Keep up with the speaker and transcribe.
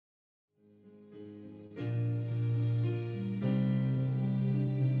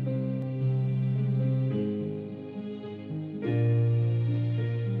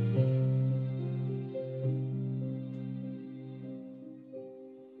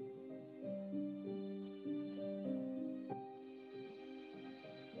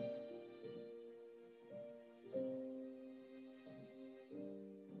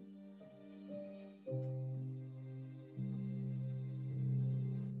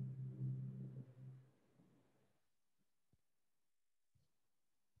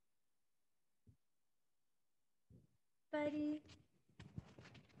everybody.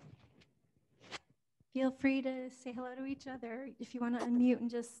 Feel free to say hello to each other if you want to unmute and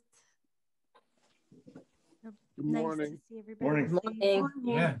just. Good morning. Nice to see everybody. Morning.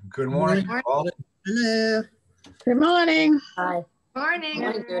 Yeah, good morning. All. Hello. Good morning. Hi. Morning.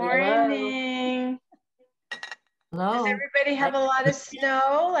 Good morning. Hello. Does everybody have a lot of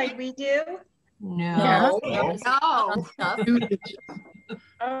snow like we do? No. No.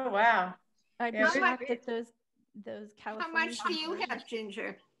 Oh, wow. I'd be Yeah, shocked if those California. How much do you have,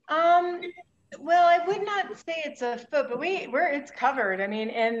 Ginger? Well, I would not say it's a foot, but it's covered. I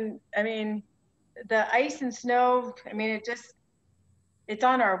mean, the ice and snow, I mean, it's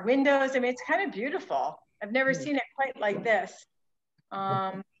on our windows. I mean, it's kind of beautiful. I've never seen it quite like this.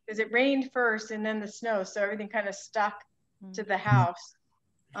 Because it rained first and then the snow, so everything kind of stuck to the house.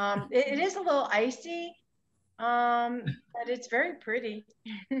 It is a little icy, but it's very pretty.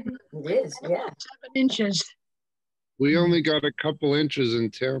 It is, yeah. 7 inches. We only got a couple inches in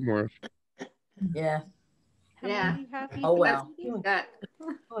Tamworth. Yeah. How many do you have? Oh, well. That.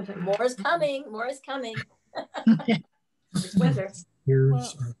 More is coming. More is coming. It's winter.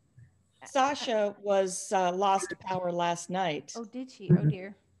 Well, Sasha was lost to power last night. oh, did she? Oh,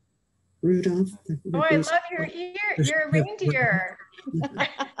 dear. Rudolph. Oh, I love your ear. You're a reindeer.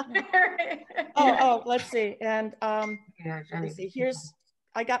 Oh, let's see. And let's see.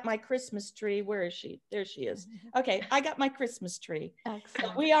 I got my Christmas tree. Where is she? There she is. Okay, I got my Christmas tree.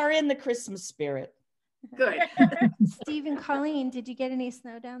 Excellent. We are in the Christmas spirit. Good. Steve and Colleen, did you get any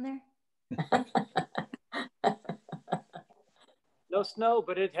snow down there? No snow,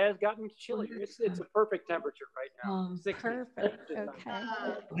 but it has gotten chilly. It's a perfect temperature right now. 60. Perfect. Okay.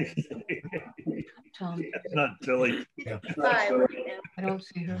 It's not silly. I don't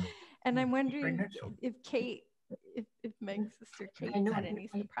see her. And I'm wondering if Kate, if Meg's sister Kate had any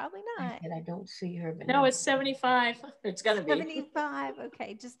snow. Probably not. And I don't see her. But No, it's 75. It's gonna be 75.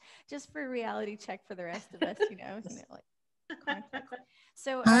 Okay, just for a reality check for the rest of us, like.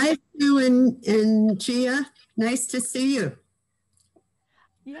 So Hi, Sue and Gia. Nice to see you.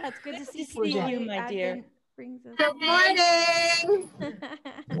 yeah, it's good to see you, my dear. Brings us Good morning.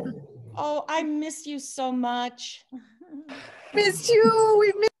 Oh, I miss you so much. Missed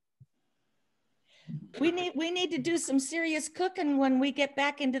you. We need to do some serious cooking when we get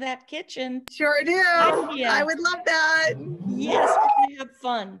back into that kitchen. Sure do. Yeah. I would love that. Yes, we're gonna have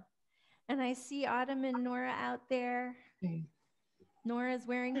fun. And I see Autumn and Nora out there. Nora's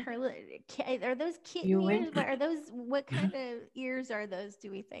wearing her. Are those kitten ears? What are those? What kind of ears are those?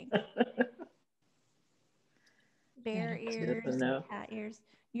 Do we think? Bear ears, cat ears.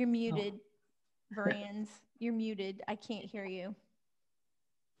 You're muted, Varans. You're muted. I can't hear you.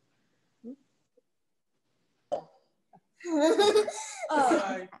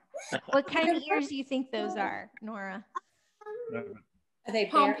 What kind of ears do you think those are, Nora? Are they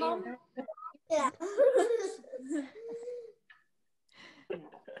pom-pom? Yeah.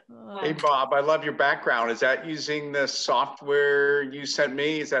 Hey, Bob, I love your background. Is that using the software you sent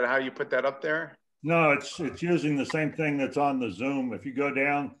me? Is that how you put that up there? No, it's using the same thing that's on the Zoom. If you go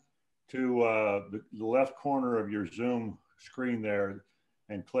down to the left corner of your Zoom screen there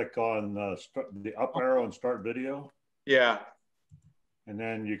and click on the up arrow and start video. Yeah. And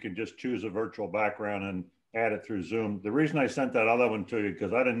then you can just choose a virtual background and add it through Zoom. The reason I sent that other one to you,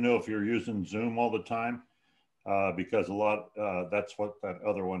 because I didn't know if you're using Zoom all the time, because that's what that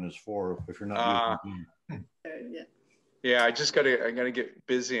other one is for if you're not using Zoom. Yeah, I gotta get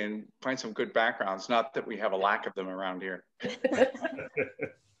busy and find some good backgrounds. Not that we have a lack of them around here.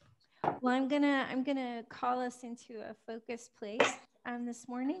 Well, I'm gonna call us into a focused place this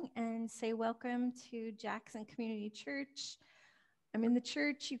morning and say welcome to Jackson Community Church. I'm in the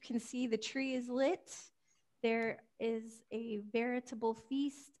church. You can see the tree is lit. There is a veritable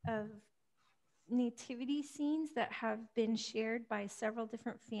feast of nativity scenes that have been shared by several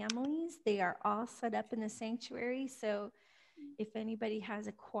different families. They are all set up in the sanctuary. So if anybody has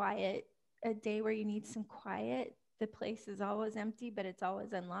a day where you need some quiet, the place is always empty, but it's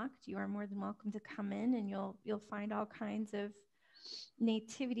always unlocked. You are more than welcome to come in, and you'll find all kinds of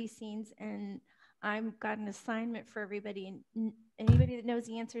nativity scenes. And I've got an assignment for everybody, and anybody that knows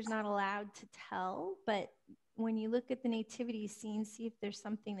the answer is not allowed to tell, but when you look at the nativity scenes, see if there's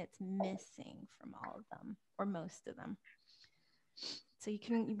something that's missing from all of them or most of them. So you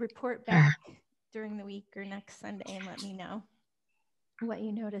can report back during the week or next Sunday and let me know what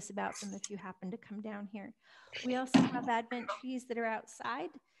you notice about them if you happen to come down here. We also have Advent trees that are outside,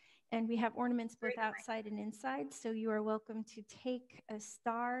 and we have ornaments both outside and inside. So you are welcome to take a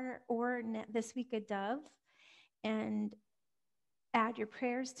star or this week a dove and add your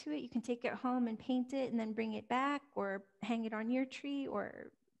prayers to it. You can take it home and paint it and then bring it back, or hang it on your tree,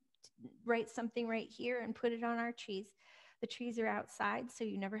 or write something right here and put it on our trees. The trees are outside, so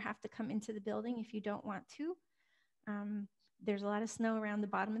you never have to come into the building if you don't want to. There's a lot of snow around the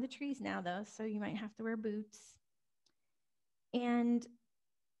bottom of the trees now, though, so you might have to wear boots. And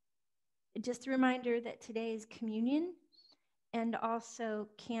just a reminder that today is communion, and also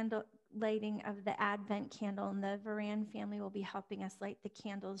candle lighting of the Advent candle, and the Varan family will be helping us light the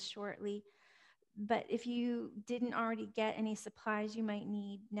candles shortly. But if you didn't already get any supplies you might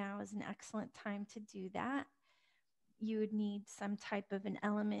need, now is an excellent time to do that. You would need some type of an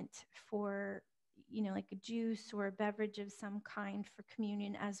element for, like a juice or a beverage of some kind for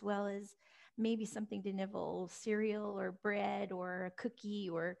communion, as well as maybe something to nibble, cereal or bread or a cookie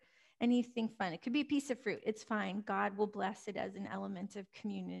or anything fun. It could be a piece of fruit. It's fine. God will bless it as an element of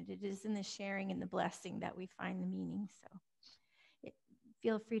communion. It is in the sharing and the blessing that we find the meaning. So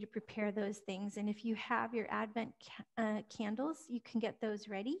feel free to prepare those things. And if you have your Advent candles, you can get those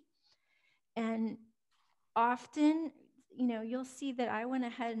ready. And often, you'll see that I went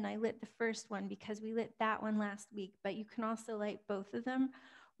ahead and I lit the first one because we lit that one last week, but you can also light both of them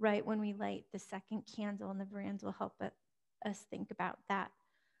right when we light the second candle, and the Varans will help us think about that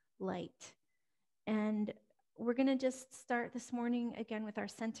light. And we're going to just start this morning again with our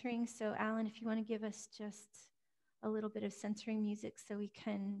centering. So Alan, if you want to give us just a little bit of centering music so we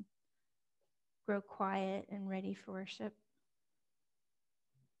can grow quiet and ready for worship.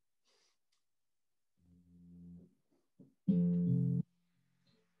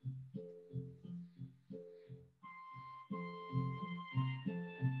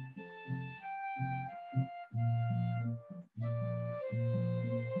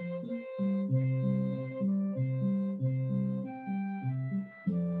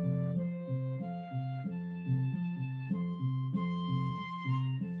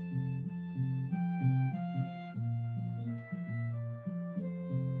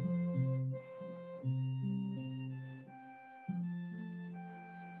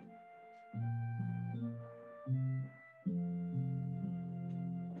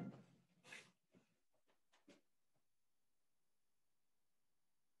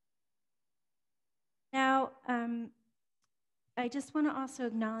 Now, I just want to also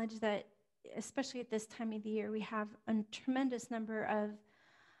acknowledge that, especially at this time of the year, we have a tremendous number of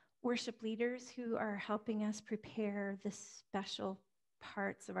worship leaders who are helping us prepare the special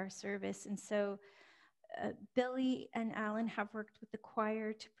parts of our service. And so Billy and Alan have worked with the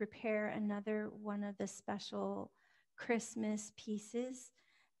choir to prepare another one of the special Christmas pieces.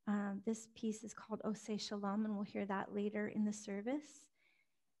 This piece is called Oseh Shalom, and we'll hear that later in the service.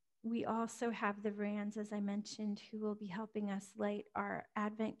 We also have the Varans, as I mentioned, who will be helping us light our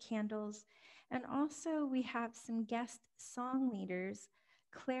Advent candles. And also we have some guest song leaders.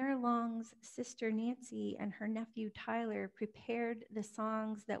 Claire Long's sister Nancy and her nephew Tyler prepared the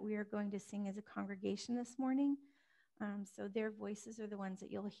songs that we are going to sing as a congregation this morning. So their voices are the ones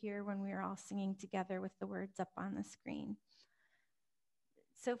that you'll hear when we are all singing together with the words up on the screen.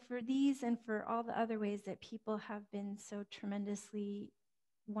 So for these and for all the other ways that people have been so tremendously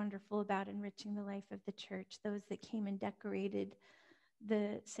wonderful about enriching the life of the church, those that came and decorated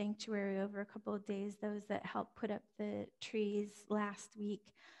the sanctuary over a couple of days, those that helped put up the trees last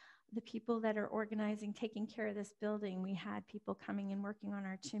week, the people that are organizing, taking care of this building. We had people coming and working on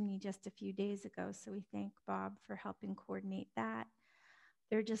our chimney just a few days ago, so we thank Bob for helping coordinate that.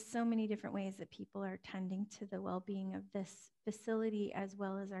 There are just so many different ways that people are tending to the well-being of this facility as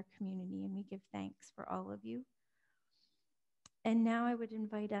well as our community, and we give thanks for all of you. And now I would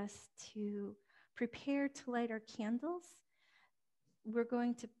invite us to prepare to light our candles. We're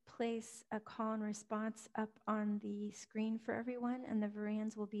going to place a call and response up on the screen for everyone, and the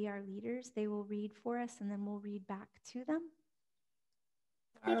Varans will be our leaders. They will read for us, and then we'll read back to them.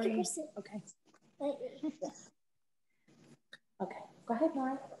 Okay. Okay, go ahead,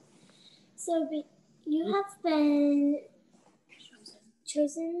 Nora. So you have been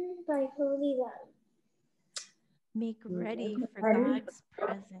chosen by Holy One. Make ready for God's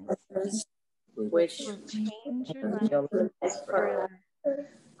presence, which will change your life forever,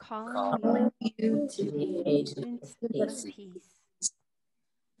 calling you to be agents of peace.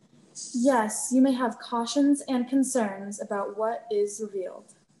 Yes, you may have cautions and concerns about what is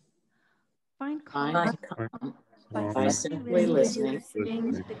revealed. Find calm by simply listening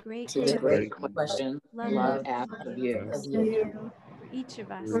to the great question love asks of you. For each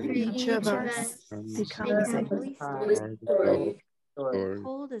of us, becomes the Holy Spirit,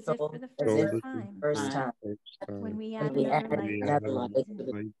 hold as if for the first time, when we add another light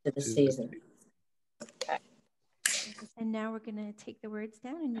to the season. Okay. And now we're going to take the words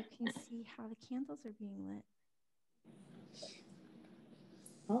down and you can see how the candles are being lit.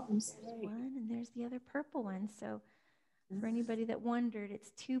 Oh, I'm sorry. There's one and there's the other purple one. So for anybody that wondered,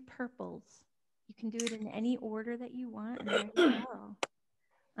 it's 2 purples. You can do it in any order that you want, and there you go.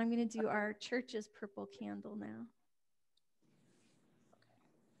 I'm going to do our church's purple candle now.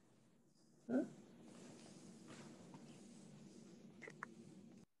 Huh?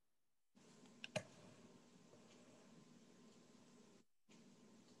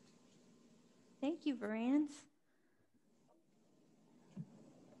 Thank you, Varans.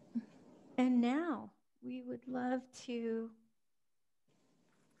 And now we would love to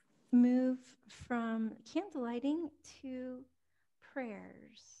move from candle lighting to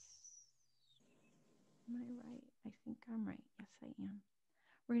prayers. Am I right? I think I'm right. Yes, I am.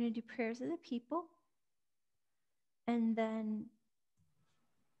 We're going to do prayers of the people, and then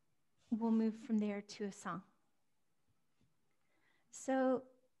we'll move from there to a song. So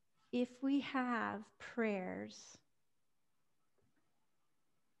if we have prayers,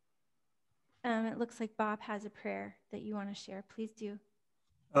 it looks like Bob has a prayer that you want to share. Please do.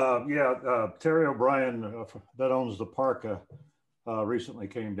 Terry O'Brien, that owns the park, recently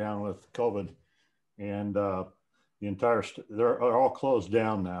came down with COVID, and they're all closed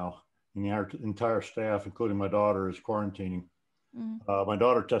down now. And the entire staff, including my daughter, is quarantining. My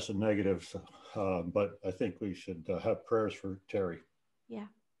daughter tested negative, but I think we should have prayers for Terry.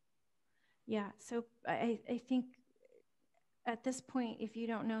 Yeah. So I think at this point, if you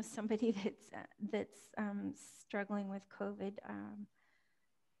don't know somebody that's struggling with COVID,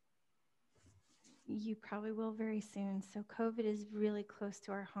 you probably will very soon. So COVID is really close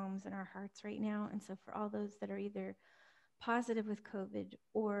to our homes and our hearts right now. And so for all those that are either positive with COVID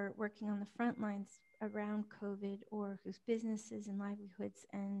or working on the front lines around COVID, or whose businesses and livelihoods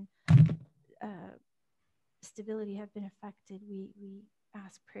and stability have been affected, we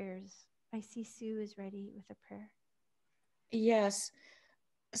ask prayers. I see Sue is ready with a prayer. Yes.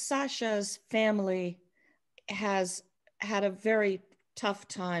 Sasha's family has had a very tough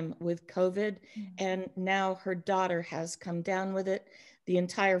time with COVID, and now her daughter has come down with it. The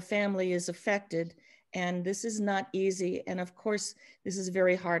entire family is affected, and this is not easy. And of course, this is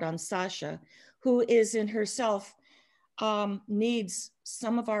very hard on Sasha, who is in herself, needs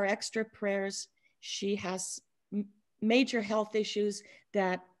some of our extra prayers. She has major health issues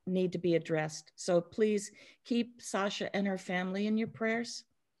that need to be addressed. So please keep Sasha and her family in your prayers.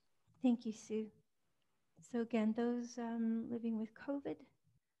 Thank you, Sue. So again, those living with COVID,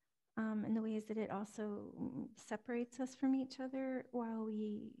 and the ways that it also separates us from each other while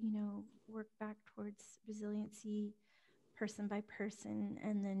we, work back towards resiliency person by person,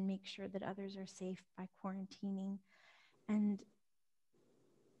 and then make sure that others are safe by quarantining. And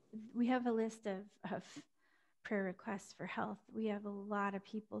we have a list of prayer requests for health. We have a lot of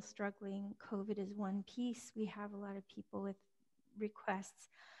people struggling. COVID is one piece. We have a lot of people with requests.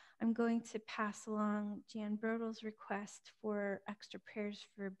 I'm going to pass along Jan Brodel's request for extra prayers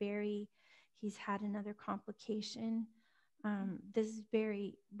for Barry. He's had another complication. This is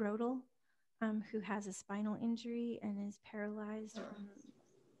Barry Brodel, who has a spinal injury and is paralyzed from,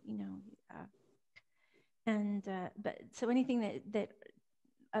 but so anything that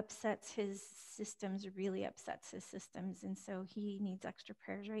upsets his systems really upsets his systems. And so he needs extra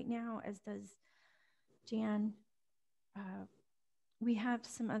prayers right now, as does Jan. We have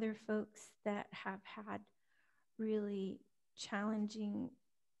some other folks that have had really challenging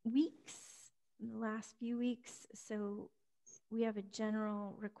weeks in the last few weeks. So we have a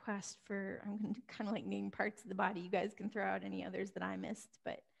general request for, I'm going to kind of like name parts of the body. You guys can throw out any others that I missed,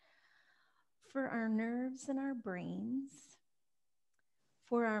 but for our nerves and our brains,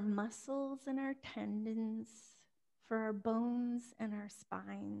 for our muscles and our tendons, for our bones and our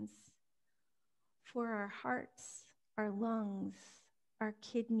spines, for our hearts, our lungs, our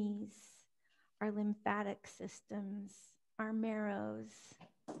kidneys, our lymphatic systems, our marrows,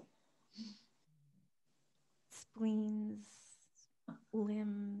 spleens,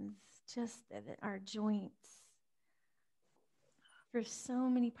 limbs, just our joints. For so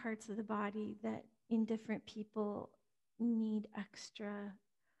many parts of the body that in different people need extra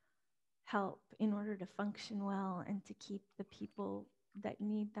help in order to function well and to keep the people that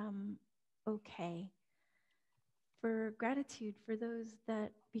need them okay. For gratitude for those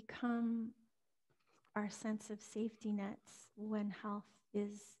that become our sense of safety nets when health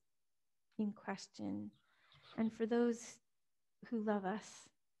is in question. And for those who love us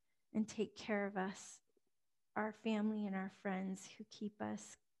and take care of us, our family and our friends who keep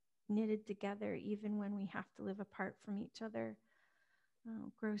us knitted together even when we have to live apart from each other.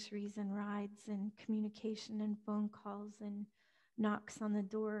 groceries and rides and communication and phone calls and knocks on the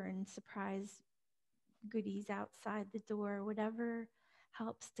door and surprise goodies outside the door, whatever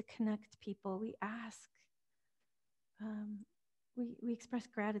helps to connect people. We ask, we express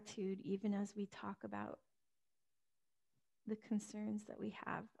gratitude even as we talk about the concerns that we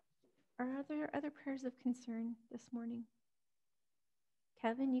have. Are there other prayers of concern this morning?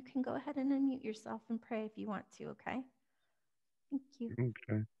 Kevin, you can go ahead and unmute yourself and pray if you want to, okay? Thank you.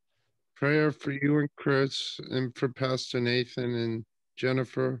 Okay. Prayer for you and Chris, and for Pastor Nathan and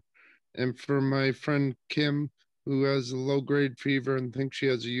Jennifer, and for my friend Kim, who has a low-grade fever and thinks she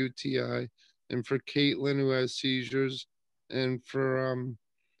has a UTI, and for Caitlin, who has seizures, and for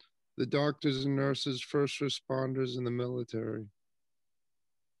the doctors and nurses, first responders, and the military.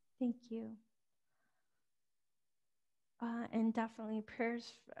 Thank you. And definitely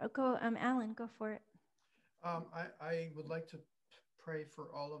prayers. Alan, go for it. I would like to pray for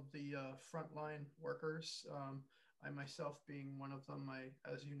all of the frontline workers. I myself being one of them.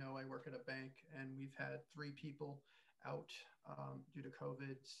 As you know, I work at a bank, and we've had 3 people out due to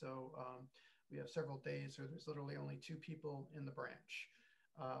COVID. So we have several days where there's literally only 2 people in the branch.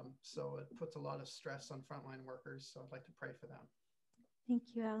 So it puts a lot of stress on frontline workers. So I'd like to pray for them.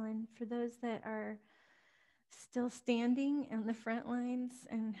 Thank you, Alan. For those that are still standing on the front lines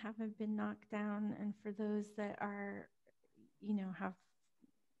and haven't been knocked down, and for those that are, have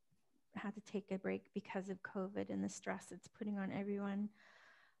had to take a break because of COVID and the stress it's putting on everyone,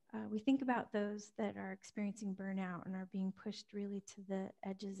 we think about those that are experiencing burnout and are being pushed really to the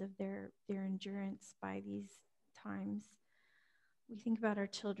edges of their endurance by these times. We think about our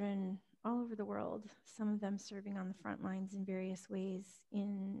children all over the world, some of them serving on the front lines in various ways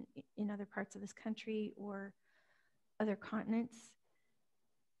in other parts of this country or other continents.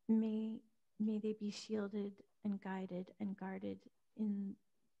 May they be shielded and guided and guarded in.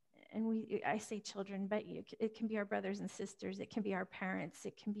 And I say children, but it can be our brothers and sisters, it can be our parents,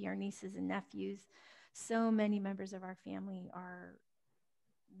 it can be our nieces and nephews. So many members of our family are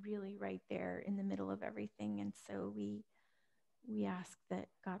really right there in the middle of everything. And so we ask that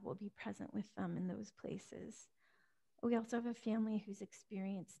God will be present with them in those places. We also have a family who's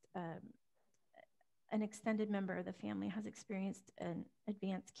experienced, an extended member of the family has experienced an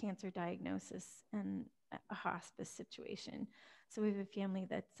advanced cancer diagnosis and a hospice situation. So we have a family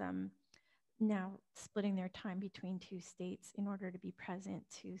that's now splitting their time between 2 states in order to be present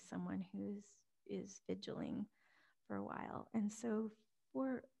to someone who is vigiling for a while. And so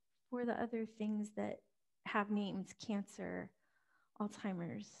for the other things that have names, cancer,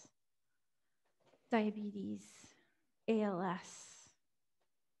 Alzheimer's, diabetes, ALS,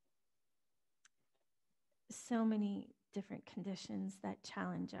 so many different conditions that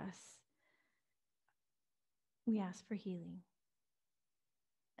challenge us, we ask for healing.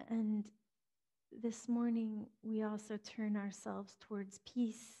 And this morning, we also turn ourselves towards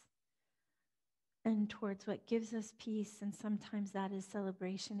peace and towards what gives us peace. And sometimes that is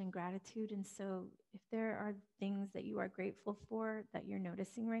celebration and gratitude. And so if there are things that you are grateful for that you're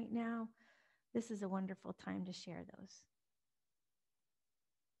noticing right now, this is a wonderful time to share those.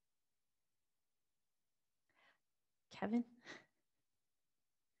 Kevin?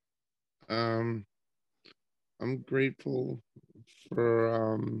 I'm grateful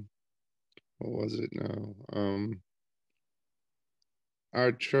for what was it now?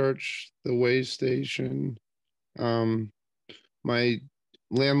 Our church, the way station, my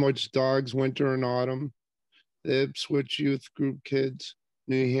landlord's dogs, winter and autumn, the Ipswich Youth Group kids,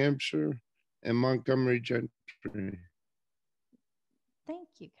 New Hampshire, and Montgomery Gentry. Thank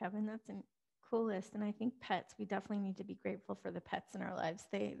you, Kevin. That's a cool list. And I think pets, we definitely need to be grateful for the pets in our lives.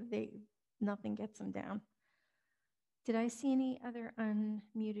 Nothing gets them down. Did I see any other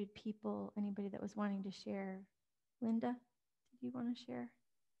unmuted people? Anybody that was wanting to share? Linda, did you want to share?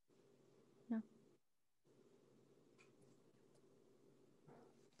 No.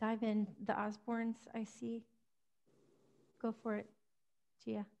 Dive in. The Osbornes, I see. Go for it,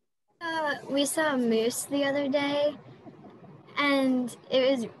 Gia. We saw a moose the other day, and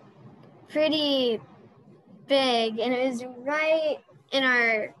it was pretty big, and it was right in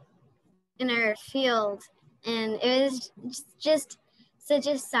our field, and it was just such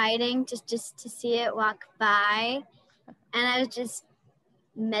a sighting just to see it walk by, and I was just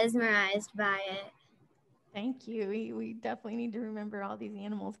mesmerized by it. Thank you. We definitely need to remember all these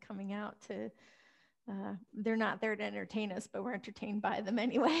animals coming out to, they're not there to entertain us, but we're entertained by them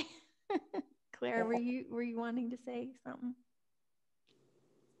anyway. Claire, were you wanting to say something?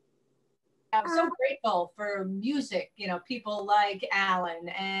 I'm so grateful for music, people like Alan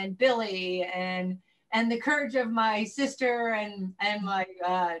and Billy and and the courage of my sister and my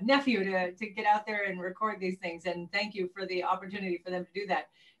nephew to get out there and record these things. And thank you for the opportunity for them to do that.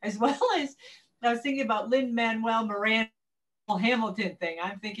 As well as I was thinking about Lin-Manuel Miranda Hamilton thing.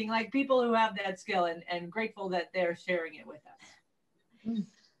 I'm thinking like people who have that skill and grateful that they're sharing it with us.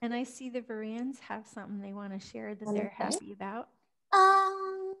 And I see the Varans have something they want to share that they're happy about.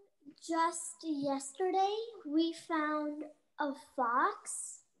 Just yesterday, we found a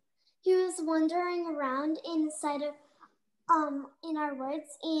fox. He was wandering around inside of, in our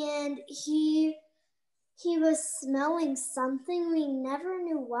woods, and he was smelling something. We never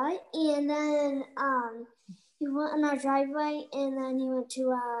knew what. And then, he went in our driveway, and then he went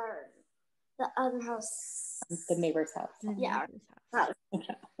to the other house. The neighbor's house. Yeah, our house.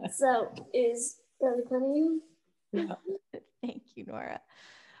 So it was really funny. Yeah. Thank you, Nora,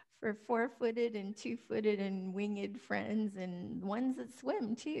 for 4-footed and 2-footed and winged friends and ones that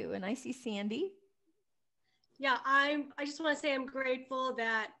swim too. And I see Sandy. Yeah, I just want to say I'm grateful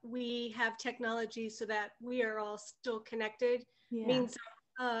that we have technology so that we are all still connected. Yeah. It means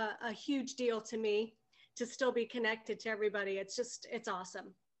a huge deal to me to still be connected to everybody. It's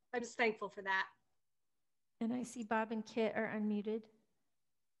awesome. I'm just thankful for that. And I see Bob and Kit are unmuted.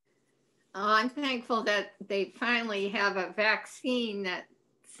 I'm thankful that they finally have a vaccine that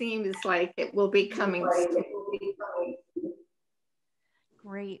seems like it will be coming soon.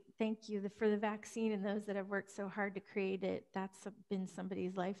 Great. Thank you for the vaccine and those that have worked so hard to create it. That's been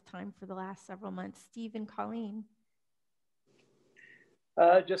somebody's lifetime for the last several months. Steve and Colleen.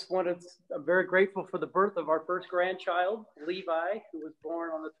 I'm very grateful for the birth of our first grandchild, Levi, who was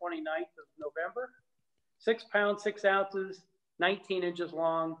born on the 29th of November. 6 pounds, 6 ounces, 19 inches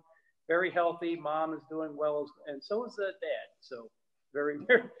long, very healthy. Mom is doing well, and so is the dad. So very,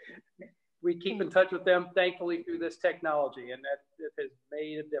 we keep in touch with them, thankfully, through this technology, and that it has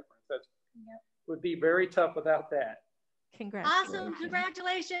made a difference. That would be very tough without that. Congratulations. Awesome.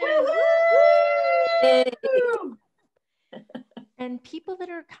 Congratulations. And people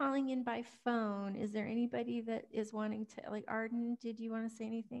that are calling in by phone, is there anybody that is wanting to, like Arden, did you want to say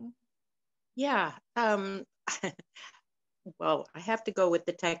anything? Yeah. Well, I have to go with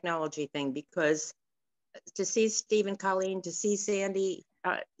the technology thing because to see Steve and Colleen, to see Sandy,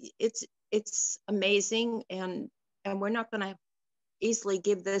 it's amazing, and we're not going to easily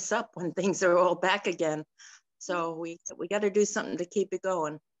give this up when things are all back again. So we got to do something to keep it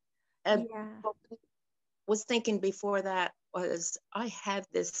going. And what I was thinking before that was I have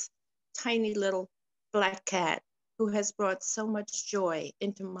this tiny little black cat who has brought so much joy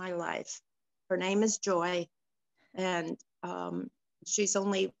into my life. Her name is Joy, and she's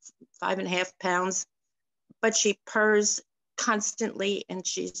only 5.5 pounds, but she purrs constantly, and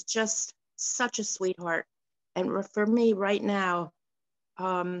she's just such a sweetheart. And for me right now,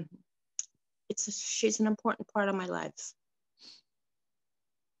 she's an important part of my life.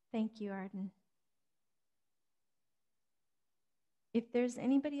 Thank you, Arden. If there's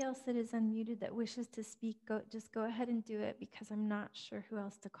anybody else that is unmuted that wishes to speak, just go ahead and do it, because I'm not sure who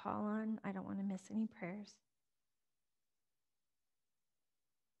else to call on. I don't want to miss any prayers.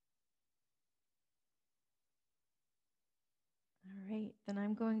 All right, then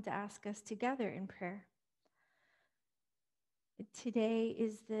I'm going to ask us to gather in prayer. Today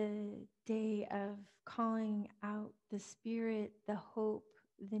is the day of calling out the spirit, the hope,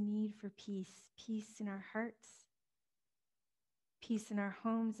 the need for peace. Peace in our hearts, peace in our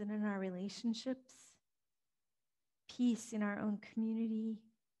homes and in our relationships, peace in our own community,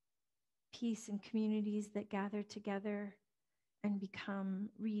 peace in communities that gather together and become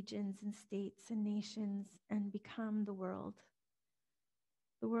regions and states and nations and become the world.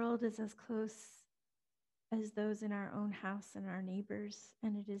 The world is as close as those in our own house and our neighbors,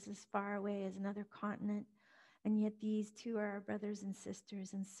 and it is as far away as another continent, and yet these two are our brothers and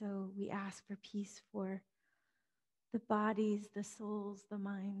sisters. And so we ask for peace for the bodies, the souls, the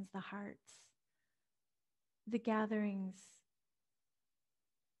minds, the hearts, the gatherings,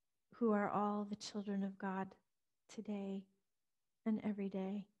 who are all the children of God today and every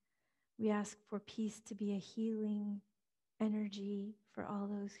day. We ask for peace to be a healing energy for all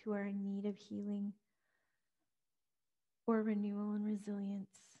those who are in need of healing or renewal and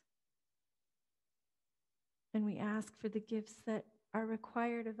resilience. And we ask for the gifts that are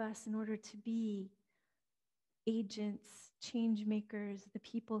required of us in order to be agents, change makers, the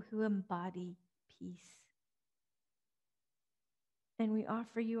people who embody peace. And we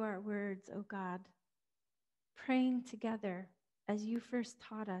offer you our words, O God, praying together as you first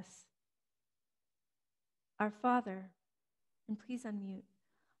taught us. Our Father, and please unmute,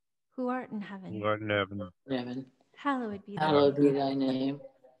 who art in heaven. Who art in heaven. Heaven. Hallowed be thy Hallowed name. be thy name.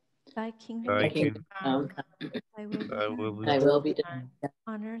 Thy kingdom come. Thy will Thy will be done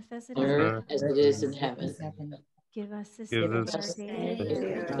on earth as it on is in earth heaven. as it is in heaven. Give us this Give day us our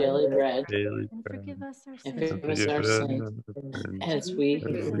daily bread, daily bread, and forgive us our and sins, forgive us our sins as we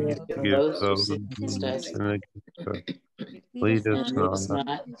forgive those who sin against us. Lead us Lead us not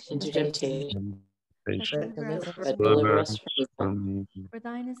not into into temptation, temptation, but but deliver deliver us us from from evil. For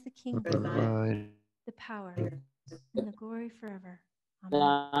thine is the kingdom, Bye. the power, and the glory forever.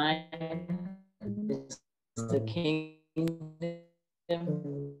 Amen. thine is the kingdom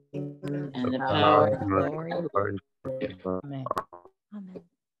and the power and the glory. Amen. Amen.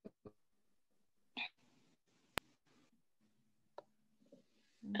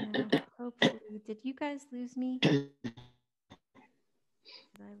 Now, hopefully, did you guys lose me? Did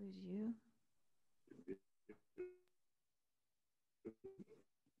I lose you?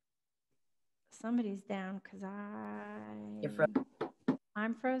 Somebody's down because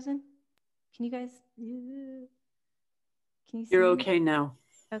I'm frozen. Can you guys? Can you see You're me? okay now.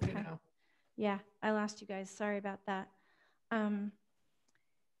 Okay. Yeah, I lost you guys. Sorry about that.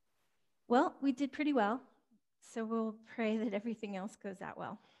 Well, we did pretty well, so we'll pray that everything else goes out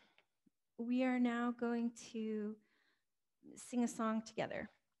well. We are now going to sing a song together.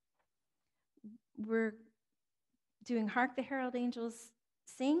 We're doing Hark the Herald Angels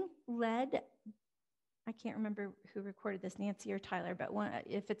Sing, led, I can't remember who recorded this, Nancy or Tyler, but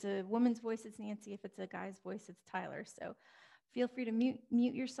if it's a woman's voice, it's Nancy. If it's a guy's voice, it's Tyler. So feel free to mute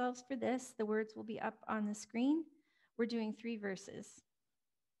yourselves for this. The words will be up on the screen. We're doing 3 verses.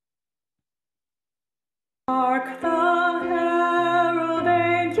 Hark the herald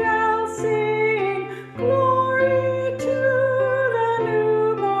angels sing, glory to the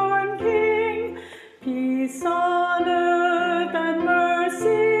newborn King. Peace on earth and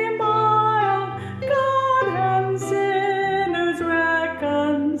mercy mild, God and sinners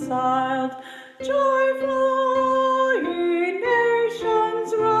reconciled. Joyful ye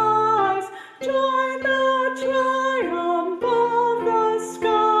nations rise, join the triumph of the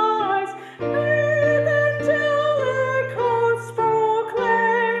skies. With angelic hosts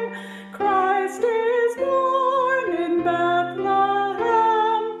proclaim, Christ is born in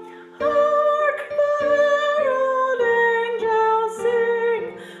Bethlehem. Hark the herald angels sing,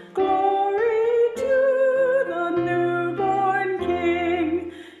 glory to the newborn King.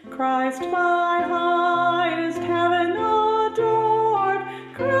 Christ by highest heaven adored,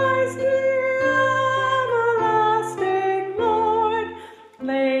 Christ the everlasting Lord.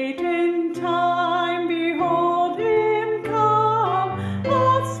 Late in time, behold him come,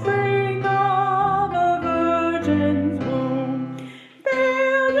 offspring of a virgin's womb.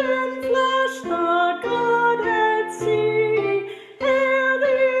 Veiled in flesh the Godhead see, hail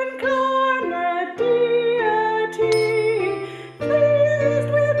the incarnate deity. Pleased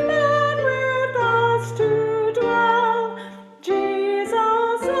with man, with us to dwell, Jesus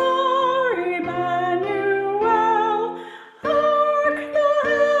our Emmanuel. Hark the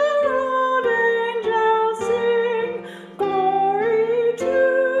herald angels sing, glory to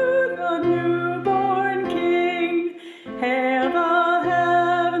the newborn King. Hail the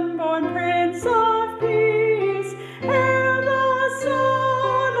heaven-born Prince of Peace, hail the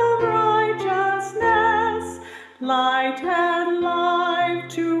Son of Righteousness. Light and life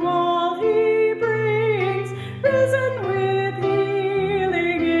to all he brings, risen with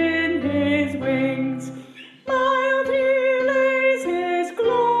healing in his wings. Mild he lays his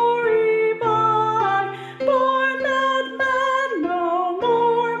glory by, born that man no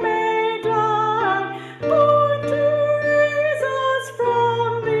more may die, born to raise us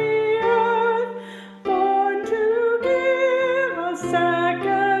from the earth, born to give a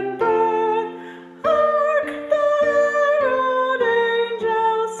second birth. Hark the herald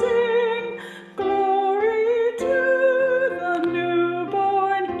angels sing, glory to the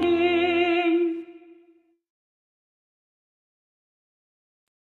newborn King.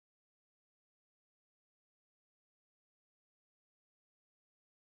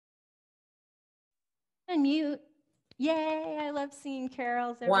 And mute. Yay, I love singing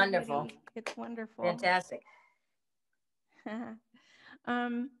carols. Everybody. Wonderful. It's wonderful. Fantastic.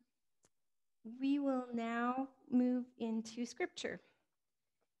 We will now move into scripture.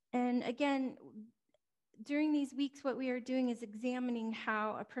 And again, during these weeks, what we are doing is examining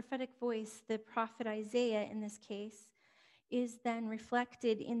how a prophetic voice, the prophet Isaiah in this case, is then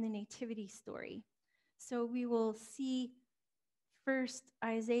reflected in the nativity story. So we will see first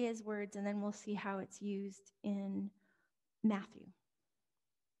Isaiah's words, and then we'll see how it's used in Matthew.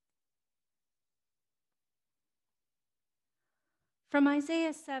 From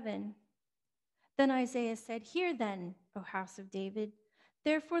Isaiah 7, then Isaiah said, "Hear then, O house of David,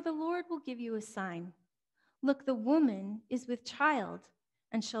 Therefore, the Lord will give you a sign. Look, the woman is with child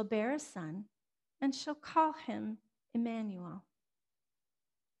and shall bear a son and shall call him Emmanuel.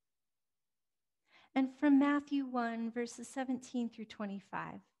 And from Matthew 1, verses 17 through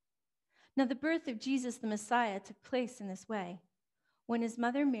 25. Now, the birth of Jesus the Messiah took place in this way. When his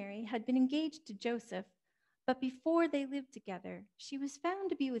mother Mary had been engaged to Joseph, but before they lived together, she was found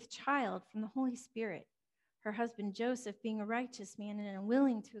to be with child from the Holy Spirit. Her husband Joseph, being a righteous man and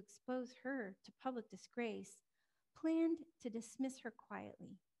unwilling to expose her to public disgrace, planned to dismiss her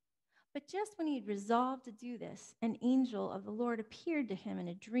quietly. But just when he had resolved to do this, an angel of the Lord appeared to him in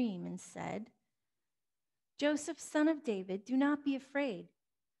a dream and said, Joseph, son of David, do not be afraid.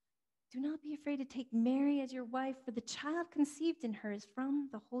 Do not be afraid to take Mary as your wife, for the child conceived in her is from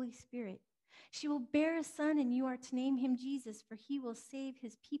the Holy Spirit. She will bear a son, and you are to name him Jesus, for he will save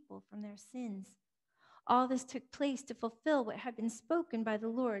his people from their sins. All this took place to fulfill what had been spoken by the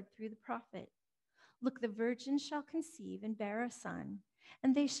Lord through the prophet. Look, the virgin shall conceive and bear a son,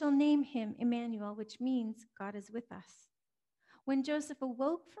 and they shall name him Emmanuel, which means God is with us. When Joseph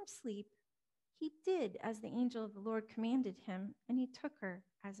awoke from sleep, he did as the angel of the Lord commanded him, and he took her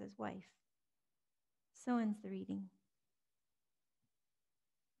as his wife. So ends the reading.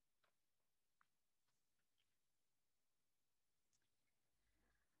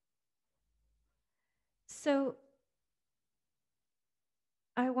 So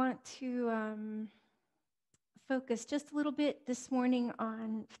I want to focus just a little bit this morning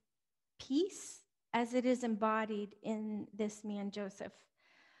on peace as it is embodied in this man, Joseph.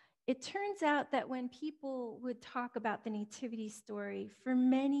 It turns out that when people would talk about the nativity story for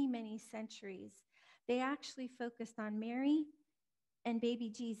many, many centuries, they actually focused on Mary and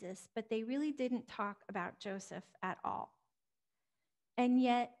baby Jesus, but they really didn't talk about Joseph at all. And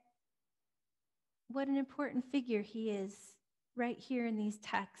yet, what an important figure he is right here in these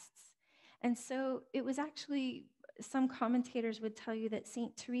texts. And so it was actually, some commentators would tell you that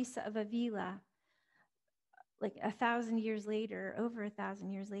St. Teresa of Avila, like 1,000 years later, over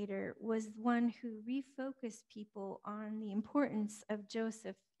 1,000 years later, was one who refocused people on the importance of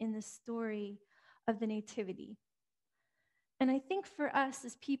Joseph in the story of the Nativity. And I think for us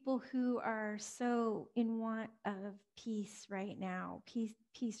as people who are so in want of peace right now, peace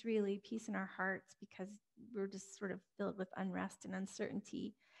really, peace in our hearts, because we're just sort of filled with unrest and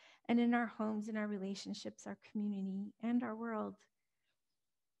uncertainty, and in our homes, in our relationships, our community, and our world,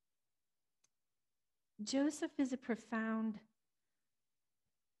 Joseph is a profound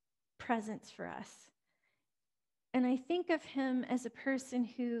presence for us. And I think of him as a person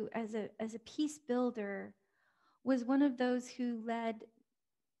who, as a peace builder, was one of those who led,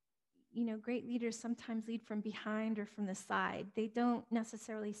 great leaders sometimes lead from behind or from the side. They don't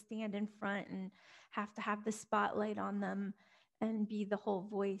necessarily stand in front and have to have the spotlight on them and be the whole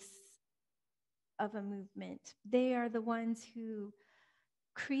voice of a movement. They are the ones who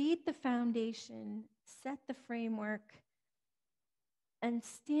create the foundation, set the framework, and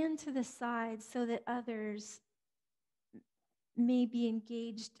stand to the side so that others may be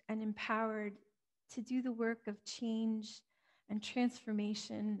engaged and empowered to do the work of change and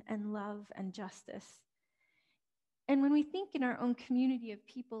transformation and love and justice. And when we think in our own community of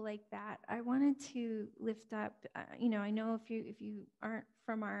people like that, I wanted to lift up, I know if you aren't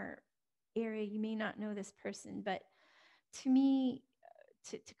from our area, you may not know this person, but to me,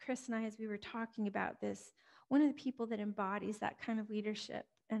 to Chris and I, as we were talking about this, one of the people that embodies that kind of leadership,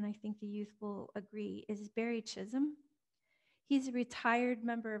 and I think the youth will agree, is Barry Chisholm. He's a retired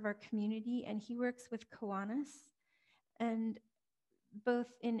member of our community, and he works with Kiwanis, and both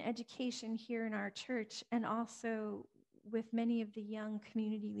in education here in our church and also with many of the young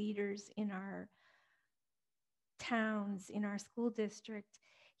community leaders in our towns, in our school district.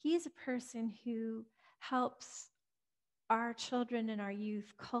 He is a person who helps our children and our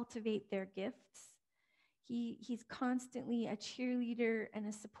youth cultivate their gifts. He's constantly a cheerleader and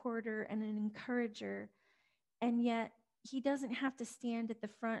a supporter and an encourager, and yet he doesn't have to stand at the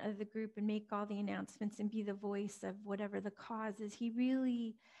front of the group and make all the announcements and be the voice of whatever the cause is. He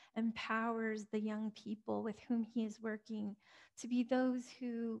really empowers the young people with whom he is working to be those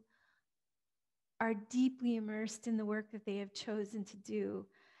who are deeply immersed in the work that they have chosen to do.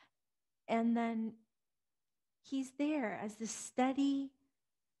 And then he's there as the steady,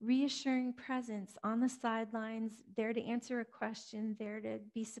 reassuring presence on the sidelines, there to answer a question, there to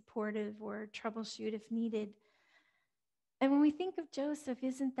be supportive or troubleshoot if needed. And when we think of Joseph,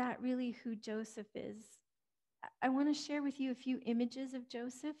 isn't that really who Joseph is? I want to share with you a few images of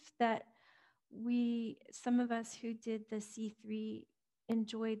Joseph that some of us who did the C3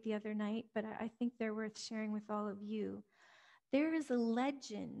 enjoyed the other night, but I think they're worth sharing with all of you. There is a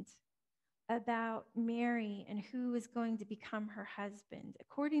legend about Mary and who was going to become her husband.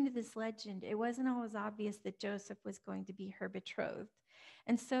 According to this legend, it wasn't always obvious that Joseph was going to be her betrothed.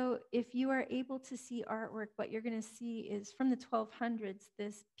 And so if you are able to see artwork, what you're going to see is from the 1200s,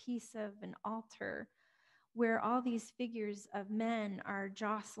 this piece of an altar where all these figures of men are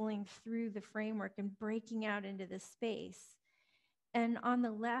jostling through the framework and breaking out into the space. And on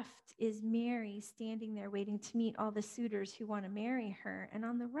the left is Mary standing there waiting to meet all the suitors who want to marry her. And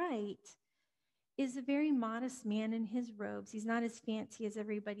on the right is a very modest man in his robes. He's not as fancy as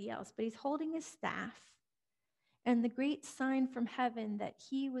everybody else, but he's holding a staff. And the great sign from heaven that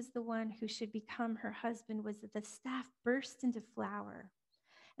he was the one who should become her husband was that the staff burst into flower.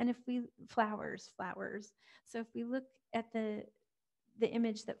 And if we, flowers. So if we look at the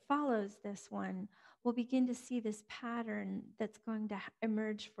image that follows this one, we'll begin to see this pattern that's going to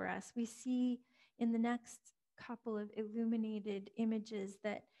emerge for us. We see in the next couple of illuminated images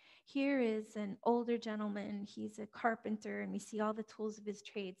that here is an older gentleman. He's a carpenter, and we see all the tools of his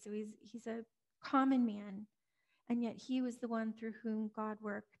trade. So he's a common man, and yet he was the one through whom God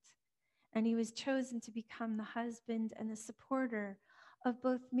worked. And he was chosen to become the husband and the supporter of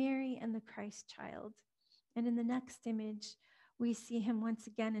both Mary and the Christ child. And in the next image, we see him once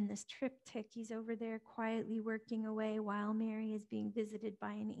again in this triptych. He's over there quietly working away while Mary is being visited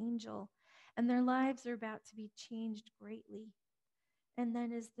by an angel. And their lives are about to be changed greatly. And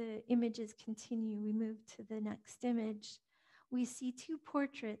then as the images continue, we move to the next image. We see two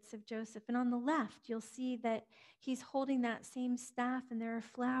portraits of Joseph. And on the left, you'll see that he's holding that same staff and there are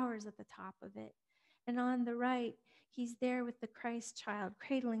flowers at the top of it. And on the right, he's there with the Christ child,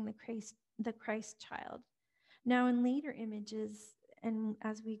 cradling the Christ child. Now in later images, and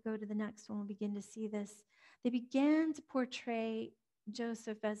as we go to the next one, we'll begin to see this, they began to portray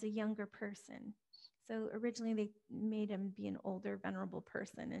Joseph as a younger person. So originally they made him be an older, venerable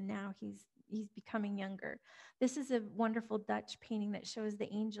person, and now he's becoming younger. This is a wonderful Dutch painting that shows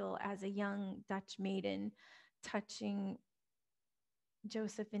the angel as a young Dutch maiden touching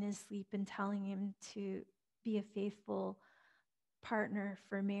Joseph in his sleep and telling him to be a faithful partner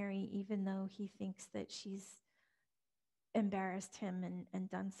for Mary, even though he thinks that she's embarrassed him and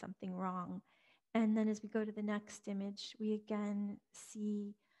done something wrong. And then as we go to the next image, we again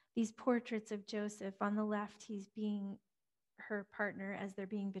see these portraits of Joseph. On the left, he's being her partner as they're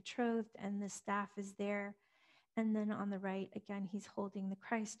being betrothed, and the staff is there. And then on the right, again, he's holding the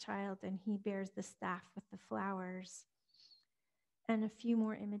Christ child, and he bears the staff with the flowers. And a few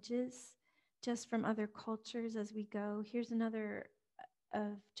more images just from other cultures as we go. Here's another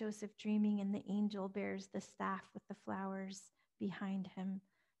of Joseph dreaming, and the angel bears the staff with the flowers behind him,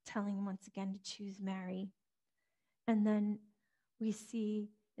 telling him once again to choose Mary. And then we see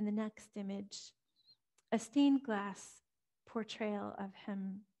in the next image a stained glass portrayal of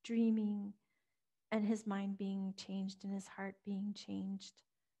him dreaming and his mind being changed and his heart being changed.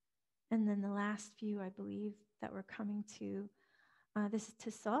 And then the last few, I believe, that we're coming to, this is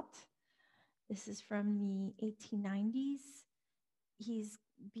Tissot. This is from the 1890s. He's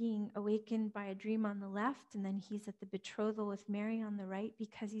being awakened by a dream on the left, and then he's at the betrothal with Mary on the right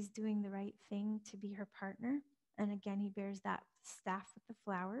because he's doing the right thing to be her partner. And again, he bears that staff with the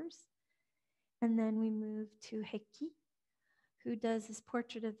flowers. And then we move to Heki, who does this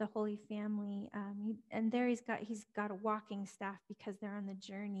portrait of the Holy Family. And there he's got a walking staff because they're on the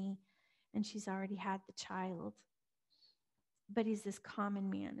journey, and she's already had the child. But he's this common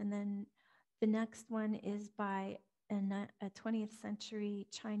man. And then the next one is by a 20th century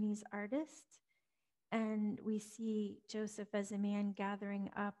Chinese artist. And we see Joseph as a man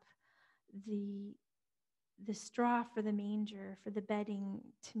gathering up the straw for the manger, for the bedding,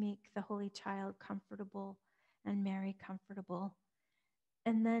 to make the Holy Child comfortable and Mary comfortable.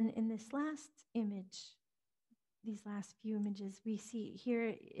 And then in this last image, these last few images, we see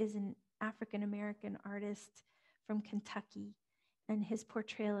here is an African-American artist from Kentucky, and his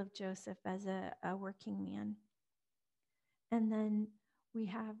portrayal of Joseph as a working man. And then we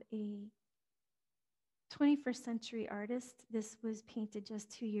have a 21st century artist. This was painted just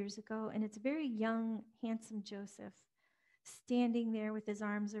 2 years ago, and it's a very young, handsome Joseph standing there with his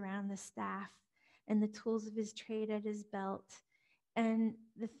arms around the staff and the tools of his trade at his belt. And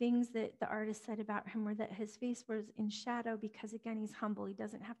the things that the artist said about him were that his face was in shadow because, again, he's humble. He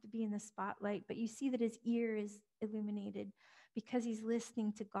doesn't have to be in the spotlight, but you see that his ear is illuminated because he's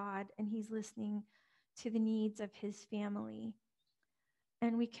listening to God and he's listening to the needs of his family.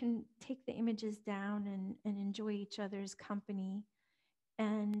 And we can take the images down and enjoy each other's company.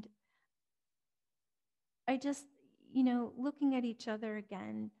 And I just, looking at each other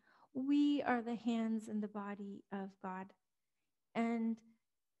again, we are the hands and the body of God. And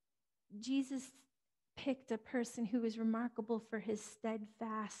Jesus picked a person who was remarkable for his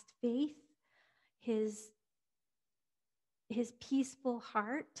steadfast faith, his peaceful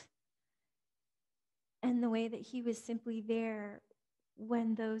heart, and the way that he was simply there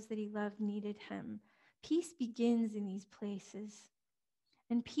when those that he loved needed him. Peace begins in these places,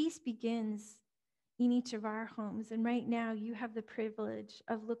 and peace begins in each of our homes. And right now, you have the privilege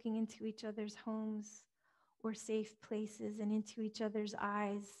of looking into each other's homes or safe places and into each other's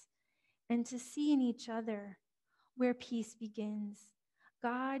eyes, and to see in each other where peace begins.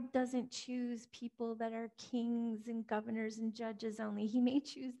 God doesn't choose people that are kings and governors and judges only. He may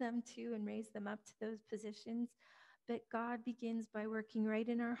choose them too and raise them up to those positions, but God begins by working right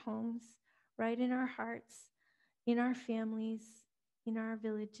in our homes, right in our hearts, in our families, in our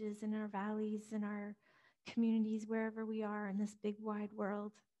villages, in our valleys, in our communities, wherever we are in this big wide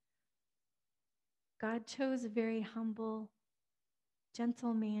world. God chose a very humble,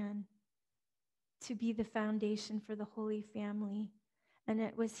 gentle man to be the foundation for the Holy Family. And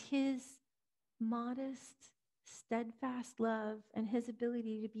it was his modest, steadfast love and his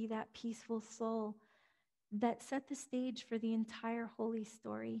ability to be that peaceful soul that set the stage for the entire holy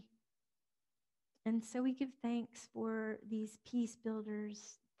story. And so we give thanks for these peace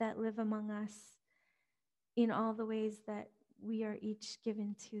builders that live among us in all the ways that we are each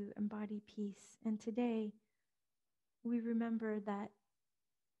given to embody peace. And today, we remember that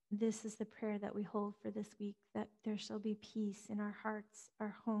this is the prayer that we hold for this week, that there shall be peace in our hearts,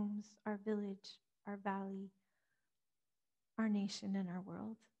 our homes, our village, our valley, our nation, and our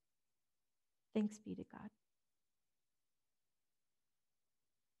world. Thanks be to God.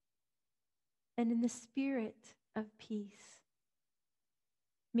 And in the spirit of peace,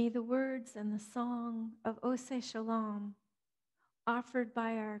 may the words and the song of Ose Shalom, offered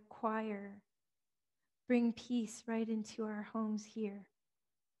by our choir, bring peace right into our homes here.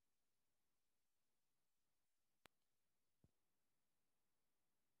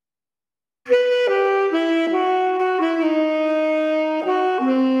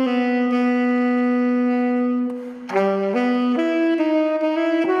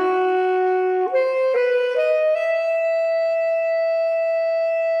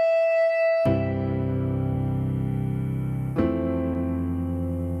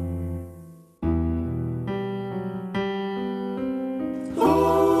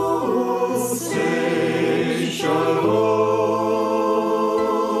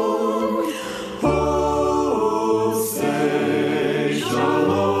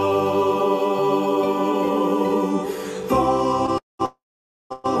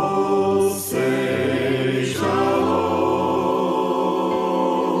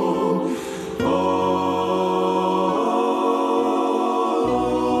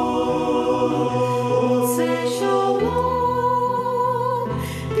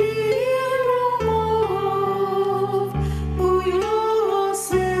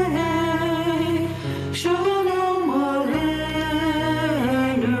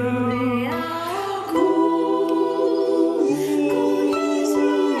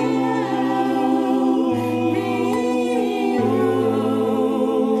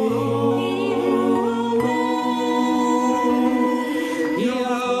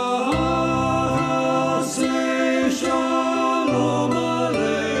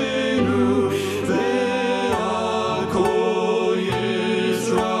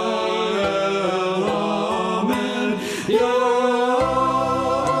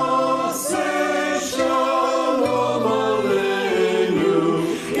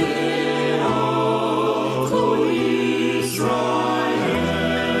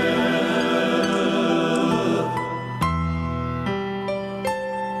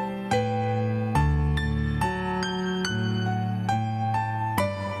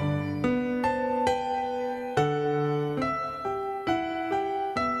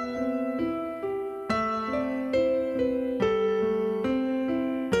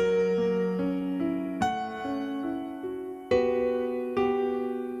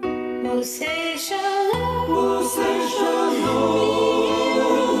 Say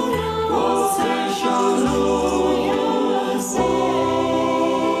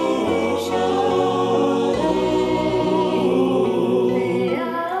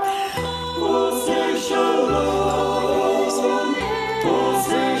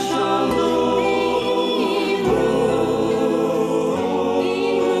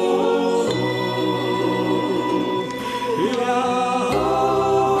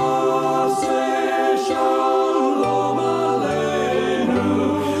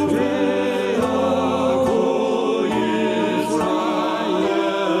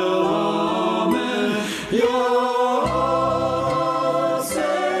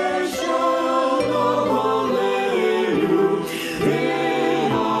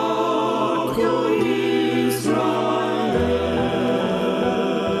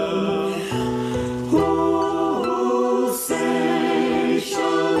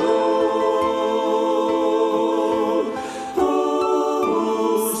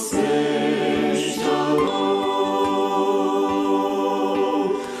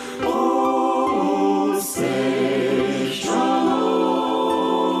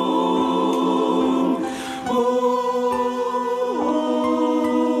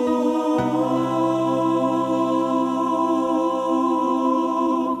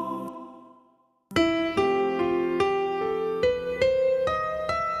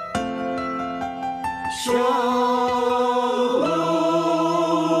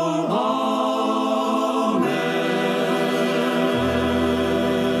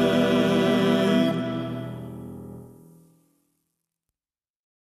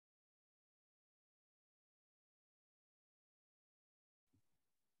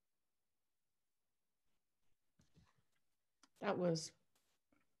That was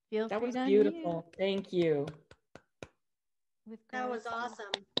Feel free to beautiful. unmute. Thank you. That was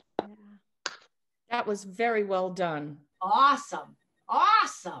awesome. Yeah. That was very well done. Awesome.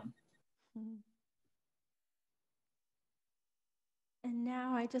 Awesome. And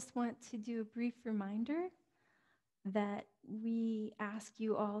now I just want to do a brief reminder that we ask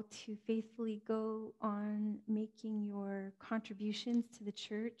you all to faithfully go on making your contributions to the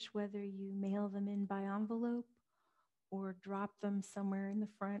church, whether you mail them in by envelope or drop them somewhere in the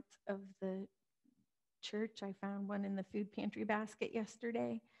front of the church. I found one in the food pantry basket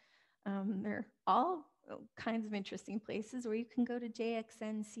yesterday. They're all kinds of interesting places, or you can go to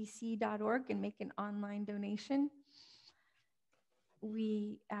jxncc.org and make an online donation.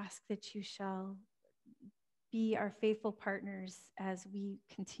 We ask that you shall be our faithful partners as we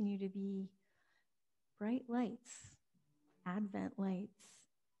continue to be bright lights, Advent lights,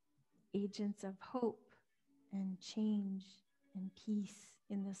 agents of hope and change and peace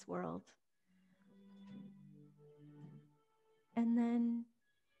in this world. And then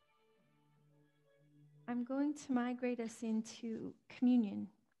I'm going to migrate us into communion.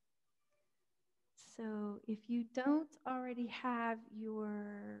 So if you don't already have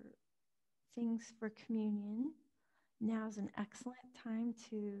your things for communion, now's an excellent time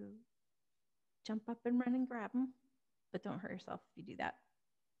to jump up and run and grab them, but don't hurt yourself if you do that.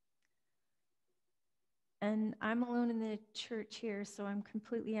 And I'm alone in the church here, so I'm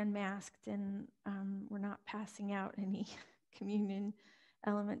completely unmasked, and we're not passing out any communion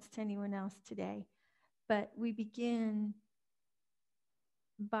elements to anyone else today. But we begin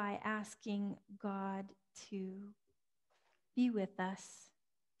by asking God to be with us.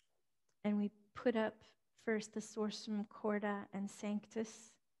 And we put up first the Sorsum Corda and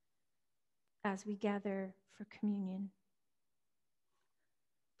Sanctus as we gather for communion.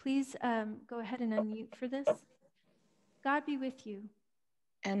 Please go ahead and unmute for this. God be with you.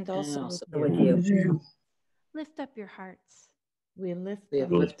 And also with you. Lift up your hearts. We lift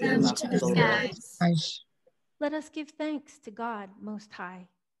them up to the Lord. Let us give thanks to God Most High.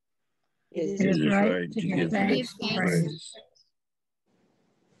 It is right to give thanks and praise.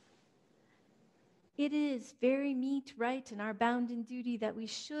 It is very meet, right, and our bounden duty that we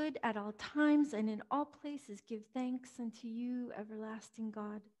should at all times and in all places give thanks unto you, everlasting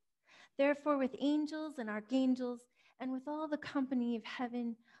God. Therefore, with angels and archangels and with all the company of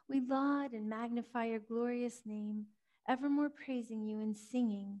heaven, we laud and magnify your glorious name, evermore praising you and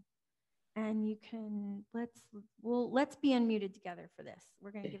singing. And you can, let's be unmuted together for this.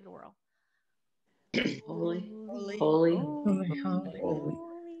 We're going to give it a whirl. Holy, holy, holy, holy, holy,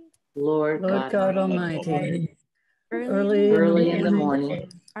 Lord God Almighty. Early in the morning,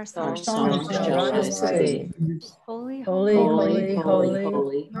 our songs songs shall rise to thee. Holy, Holy, holy,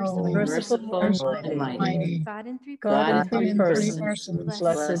 holy, merciful and mighty. God in three God in three persons,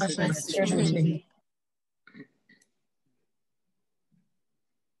 blessed blessed Trinity.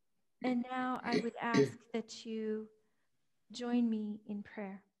 And now I would ask that you join me in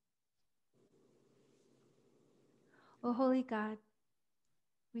prayer. O holy God,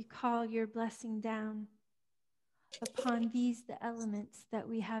 we call your blessing down upon these, the elements that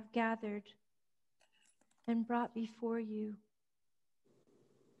we have gathered and brought before you.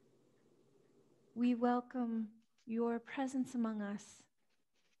 We welcome your presence among us.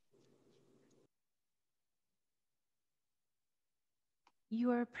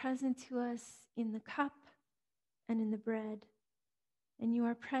 You are present to us in the cup and in the bread, and you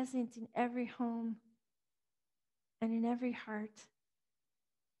are present in every home and in every heart.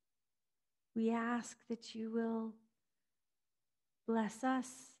 We ask that you will bless us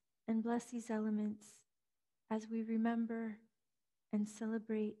and bless these elements as we remember and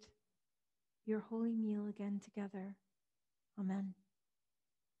celebrate your holy meal again together. Amen.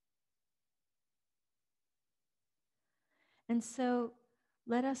 And so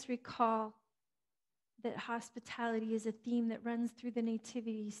let us recall that hospitality is a theme that runs through the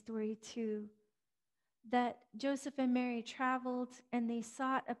Nativity story too. That Joseph and Mary traveled and they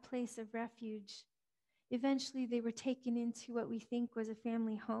sought a place of refuge. Eventually they were taken into what we think was a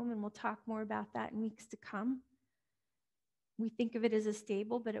family home, and we'll talk more about that in weeks to come. We think of it as a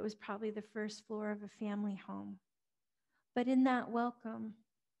stable, but it was probably the first floor of a family home. But in that welcome,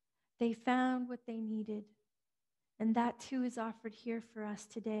 they found what they needed. And that too is offered here for us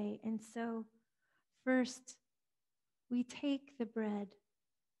today. And so first, we take the bread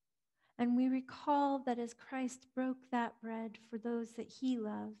and we recall that as Christ broke that bread for those that he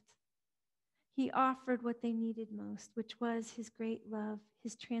loved, he offered what they needed most, which was his great love,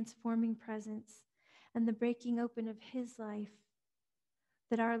 his transforming presence, and the breaking open of his life,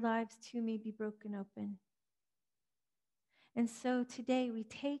 that our lives too may be broken open. And so today we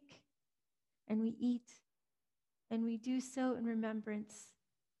take and we eat, and we do so in remembrance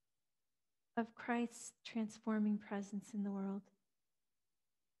of Christ's transforming presence in the world.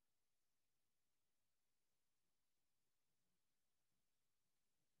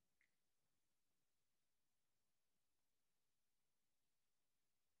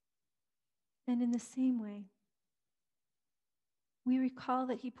 And in the same way, we recall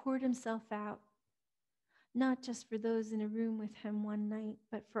that he poured himself out, not just for those in a room with him one night,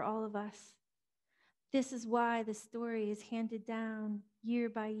 but for all of us. This is why the story is handed down year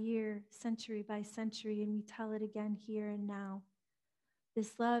by year, century by century, and we tell it again here and now.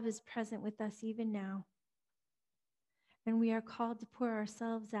 This love is present with us even now. And we are called to pour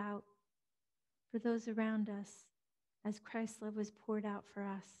ourselves out for those around us as Christ's love was poured out for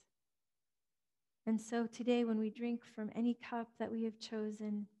us. And so today, when we drink from any cup that we have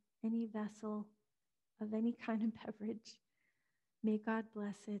chosen, any vessel of any kind of beverage, may God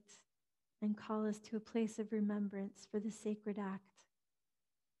bless it and call us to a place of remembrance for the sacred act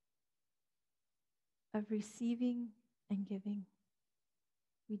of receiving and giving.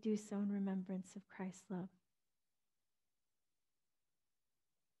 We do so in remembrance of Christ's love.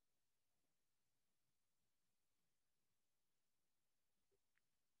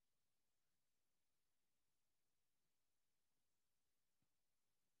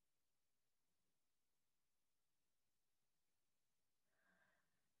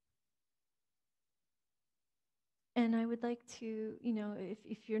 And I would like to,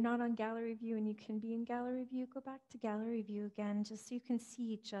 if you're not on gallery view and you can be in gallery view, go back to gallery view again, just so you can see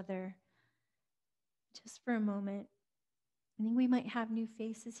each other just for a moment. I think we might have new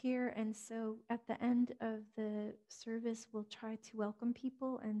faces here, and so at the end of the service, we'll try to welcome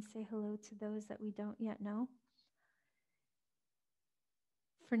people and say hello to those that we don't yet know.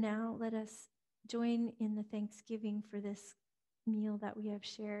 For now, let us join in the thanksgiving for this meal that we have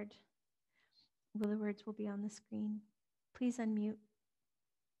shared. Well, the words will be on the screen. Please unmute.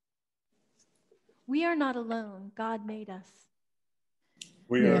 We are not alone. God made us.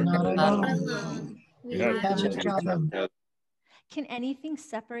 We are not alone. We have each other. Can anything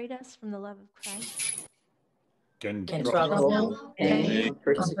separate us from the love of Christ? Can Trouble, pain,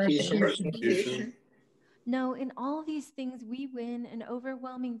 persecution. No, in all these things we win an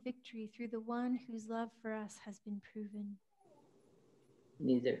overwhelming victory through the one whose love for us has been proven.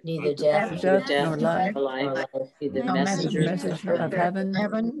 Neither death nor life, neither messengers of heaven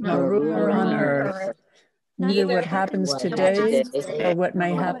nor ruler on earth, neither what happens today or what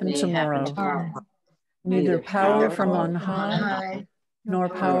may happen tomorrow, neither power from on high nor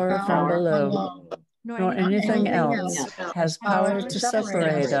power from below, nor anything else has power to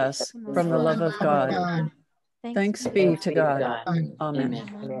separate us from the love of God. Thanks be to God.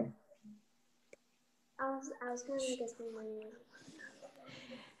 Amen. I was going to make us one.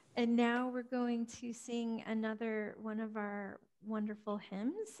 And now we're going to sing another one of our wonderful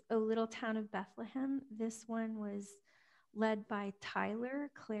hymns, O Little Town of Bethlehem. This one was led by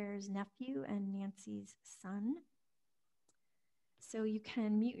Tyler, Claire's nephew, and Nancy's son. So you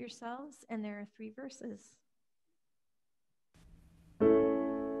can mute yourselves, and there are 3 verses.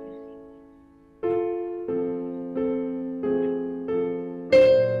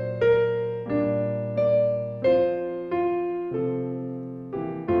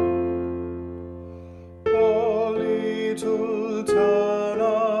 Little town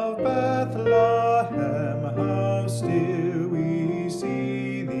of Bethlehem, how still we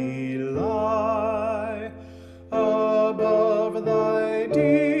see thee lie. Above thy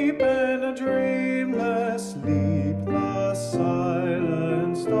deep and dreamless sleep, the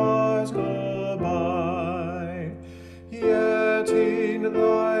silent stars go by. Yet in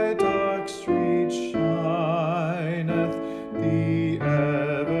thy dark street shineth the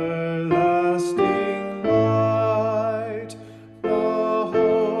everlasting light. The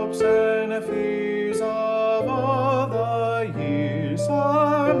hopes and fears of all the years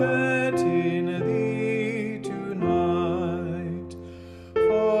are met in thee tonight.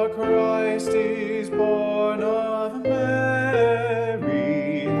 For Christ is born of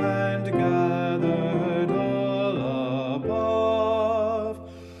Mary and gathered all above.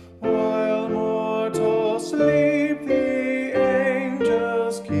 While mortals sleep, the angels keep their watch of wondering love. O morning stars together, sing, O little town of Bethlehem, how still we see thee lie. Above thy deep and dreamless sleep, the silent stars go by. Yet in thy dark street shineth the everlasting light.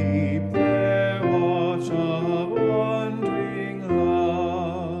 The hopes and fears of all the years are met in thee tonight. For Christ is born of Mary and gathered all above. While mortals sleep, the angels keep their watch of wondering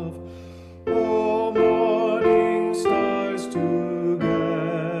love. O morning stars together,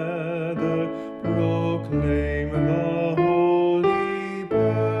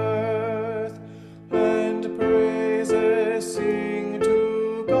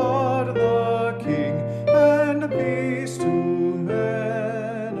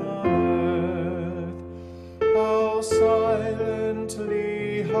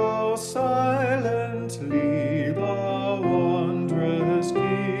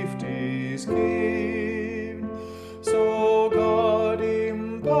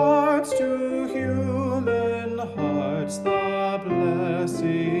 imparts to human hearts the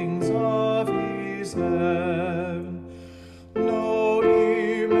blessings of his heaven. No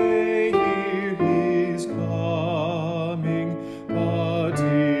ear may hear his coming, but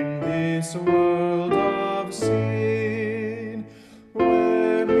in this world of sin,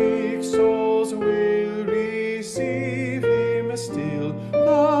 where meek souls will receive him still,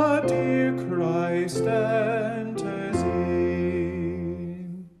 the dear Christ enters in.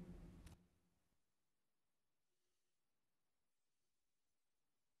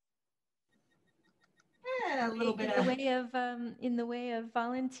 A little bit in the way of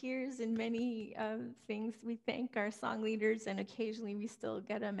volunteers and many things, we thank our song leaders, and occasionally we still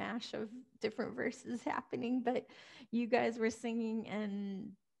get a mash of different verses happening, but you guys were singing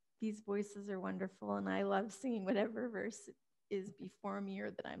and these voices are wonderful, and I love singing whatever verse is before me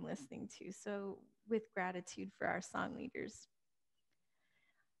or that I'm listening to. So with gratitude for our song leaders.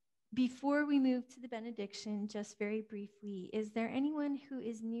 Before we move to the benediction, just very briefly, is there anyone who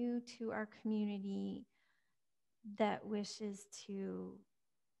is new to our community that wishes to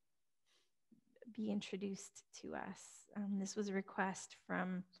be introduced to us? This was a request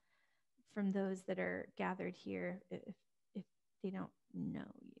from those that are gathered here if they don't know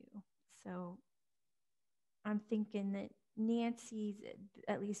you. So I'm thinking that Nancy's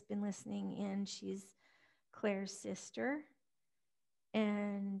at least been listening in. She's Claire's sister.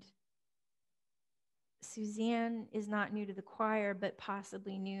 And Suzanne is not new to the choir, but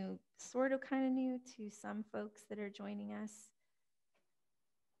possibly new, sort of kind of new to some folks that are joining us.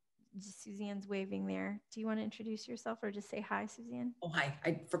 Suzanne's waving there. Do you want to introduce yourself or just say hi, Suzanne? Oh, hi.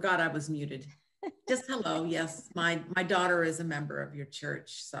 I forgot I was muted. Just hello. Yes, my daughter is a member of your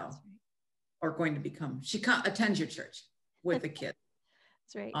church, so, or going to become. She attends your church with the kids.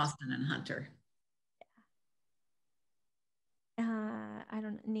 That's right. Austin and Hunter. I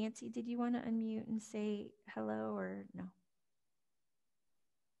don't know. Nancy, did you want to unmute and say hello or no?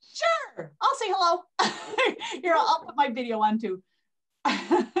 Sure, I'll say hello. Here, I'll put my video on too.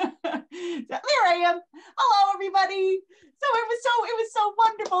 There I am. Hello, everybody. So it was so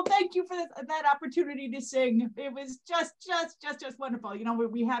wonderful. Thank you for that opportunity to sing. It was just wonderful. You know,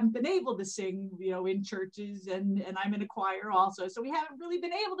 we haven't been able to sing, you know, in churches, and I'm in a choir also. So we haven't really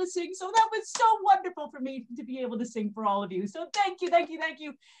been able to sing. So that was so wonderful for me to be able to sing for all of you. So thank you.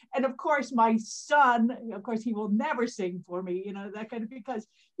 And of course, my son, of course, he will never sing for me, you know, that kind of, because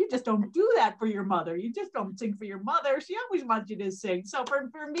you just don't do that for your mother. You just don't sing for your mother. She always wants you to sing. So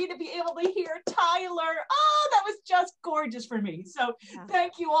for me to be able to hear Tyler, oh, that was just gorgeous for me. So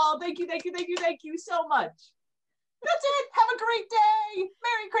thank you all. Thank you so much. That's it. Have a great day.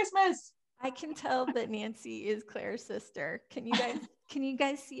 Merry Christmas. I can tell that Nancy is Claire's sister. Can you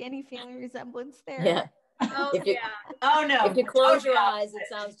guys see any family resemblance there? Yeah. Oh, If you, yeah. Oh, no. If you close your eyes, it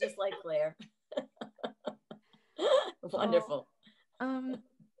sounds just like Claire. Wonderful.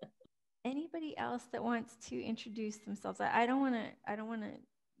 Anybody else that wants to introduce themselves? I don't want to,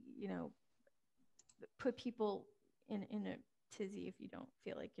 you know, put people in a tizzy if you don't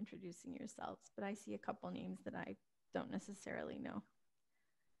feel like introducing yourselves, but I see a couple names that I don't necessarily know.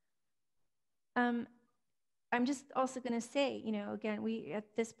 I'm just also going to say, you know, again, we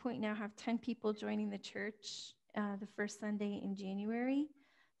at this point now have 10 people joining the church the first Sunday in January.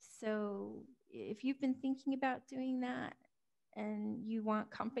 So if you've been thinking about doing that and you want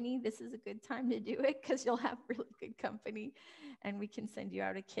company, this is a good time to do it, because you'll have really good company, and we can send you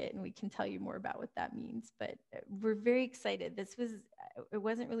out a kit and we can tell you more about what that means. But we're very excited. It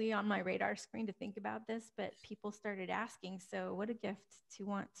wasn't really on my radar screen to think about this, but people started asking. So what a gift to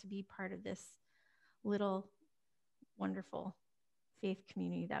want to be part of this little wonderful faith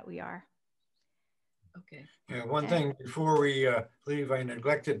community that we are. Okay. Yeah, one thing before we leave, I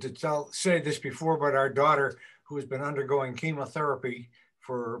neglected to say this before, but our daughter, who has been undergoing chemotherapy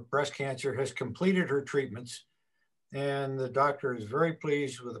for breast cancer, has completed her treatments, and the doctor is very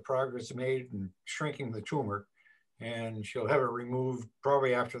pleased with the progress made in shrinking the tumor, and she'll have it removed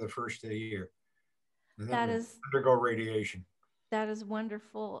probably after the first of the year. And then undergo radiation. That is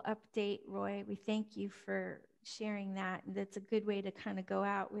wonderful update, Roy. We thank you for sharing that. That's a good way to kind of go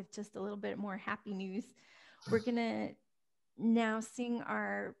out with just a little bit more happy news. We're going to now sing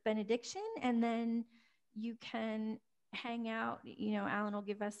our benediction, and then you can hang out. You know, Alan will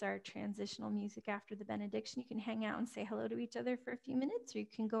give us our transitional music after the benediction. You can hang out and say hello to each other for a few minutes, or you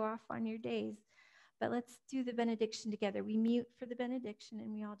can go off on your days. But let's do the benediction together. We mute for the benediction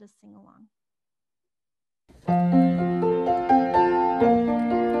and we all just sing along.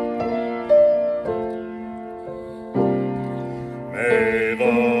 May the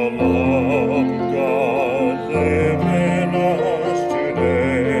love of God live in us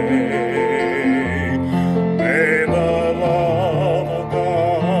today.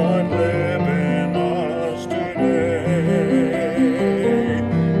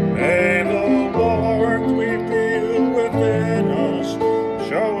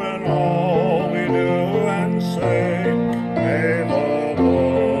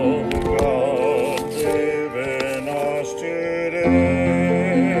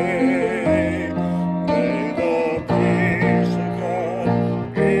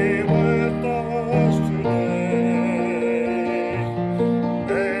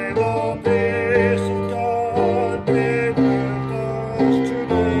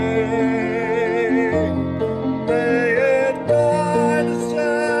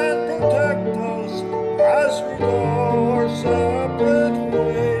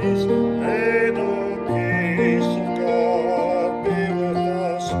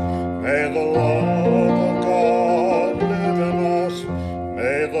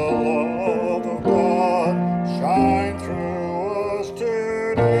 May the love of God shine through us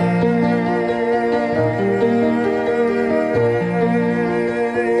today.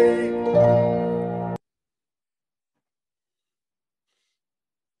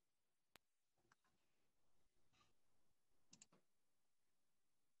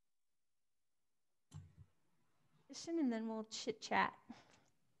 And then we'll chit chat.